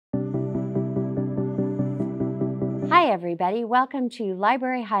Hi everybody, welcome to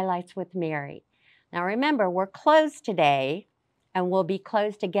Library Highlights with Mary. Now remember, we're closed today and we'll be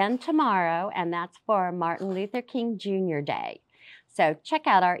closed again tomorrow, and that's for Martin Luther King Jr. Day. So check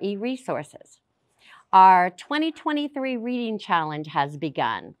out our e-resources. Our 2023 Reading Challenge has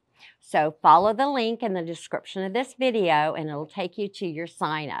begun. So follow the link in the description of this video and it'll take you to your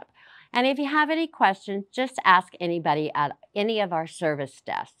sign up. And if you have any questions, just ask anybody at any of our service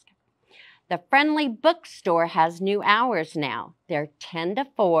desks. The Friendly Bookstore has new hours now. They're 10 to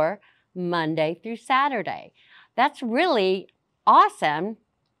 4, Monday through Saturday. That's really awesome.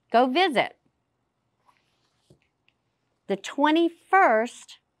 Go visit. The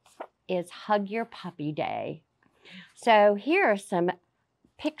 21st is Hug Your Puppy Day. So here are some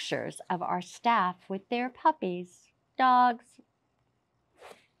pictures of our staff with their puppies, dogs.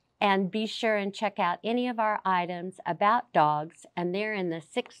 And be sure and check out any of our items about dogs, and they're in the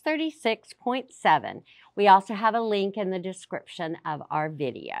 636.7. We also have a link in the description of our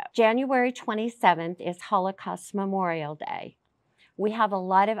video. January 27th is Holocaust Memorial Day. We have a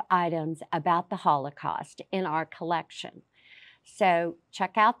lot of items about the Holocaust in our collection. So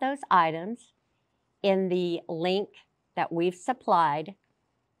check out those items in the link that we've supplied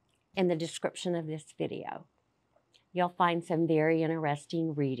in the description of this video. You'll find some very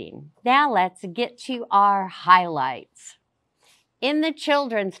interesting reading. Now let's get to our highlights. In the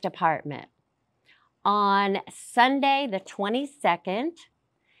children's department, on Sunday the 22nd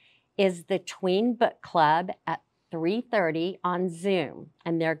is the Tween Book Club at 3:30 on Zoom.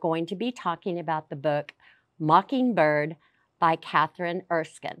 And they're going to be talking about the book Mockingbird by Catherine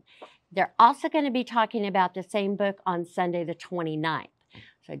Erskine. They're also going to be talking about the same book on Sunday the 29th.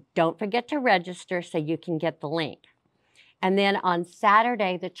 So don't forget to register so you can get the link. And then on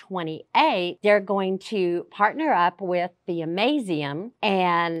Saturday the 28th, they're going to partner up with the Amazium,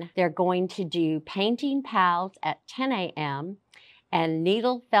 and they're going to do Painting Pals at 10 a.m. and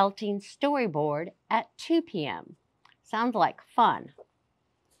Needle Felting Storyboard at 2 p.m. Sounds like fun.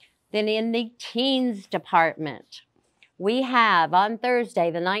 Then in the teens department, we have on Thursday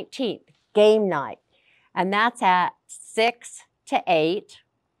the 19th, game night, and that's at 6 to 8.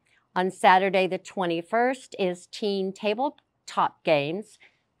 On Saturday the 21st is teen tabletop games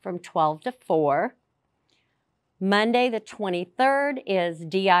from 12 to 4. Monday the 23rd is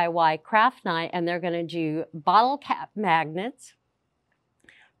DIY craft night, and they're going to do bottle cap magnets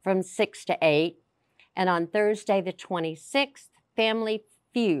from 6 to 8. And on Thursday the 26th, Family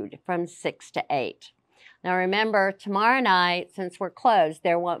Feud from 6 to 8. Now remember, tomorrow night, since we're closed,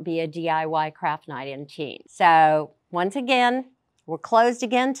 there won't be a DIY craft night in teen. So once again, we're closed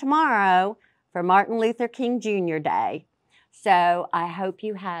again tomorrow for Martin Luther King Jr. Day. So I hope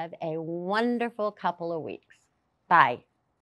you have a wonderful couple of weeks. Bye.